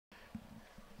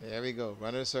There we go.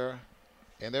 Runners are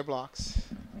in their blocks.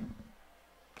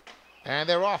 And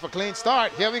they're off. A clean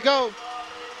start. Here we go.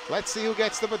 Let's see who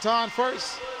gets the baton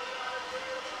first.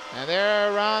 And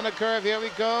they're around the curve. Here we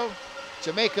go.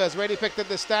 Jamaica is ready, picked up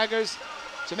the staggers.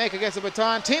 Jamaica gets the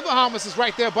baton. Team Bahamas is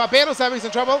right there. Barbados having some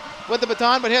trouble with the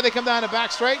baton, but here they come down the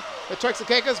back straight. The Turks and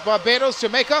Caicos, Barbados,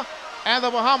 Jamaica, and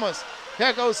the Bahamas.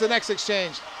 Here goes the next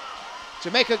exchange.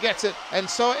 Jamaica gets it, and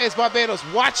so is Barbados.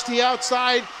 Watch the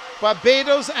outside.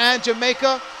 Barbados and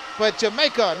Jamaica, but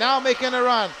Jamaica now making a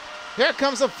run. Here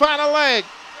comes the final leg.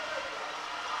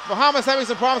 Bahamas having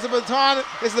some problems with the baton.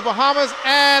 This is the Bahamas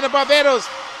and the Barbados.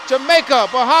 Jamaica,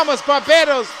 Bahamas,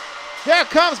 Barbados. Here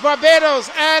comes Barbados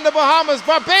and the Bahamas.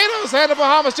 Barbados and the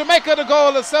Bahamas. Jamaica the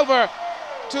gold, the silver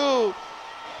to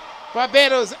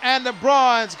Barbados, and the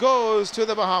bronze goes to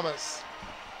the Bahamas.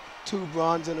 2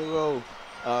 bronze in a row,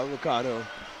 Ricardo.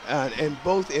 And in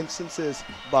both instances,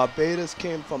 Barbados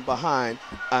came from behind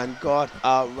and got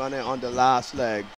out running on the last leg.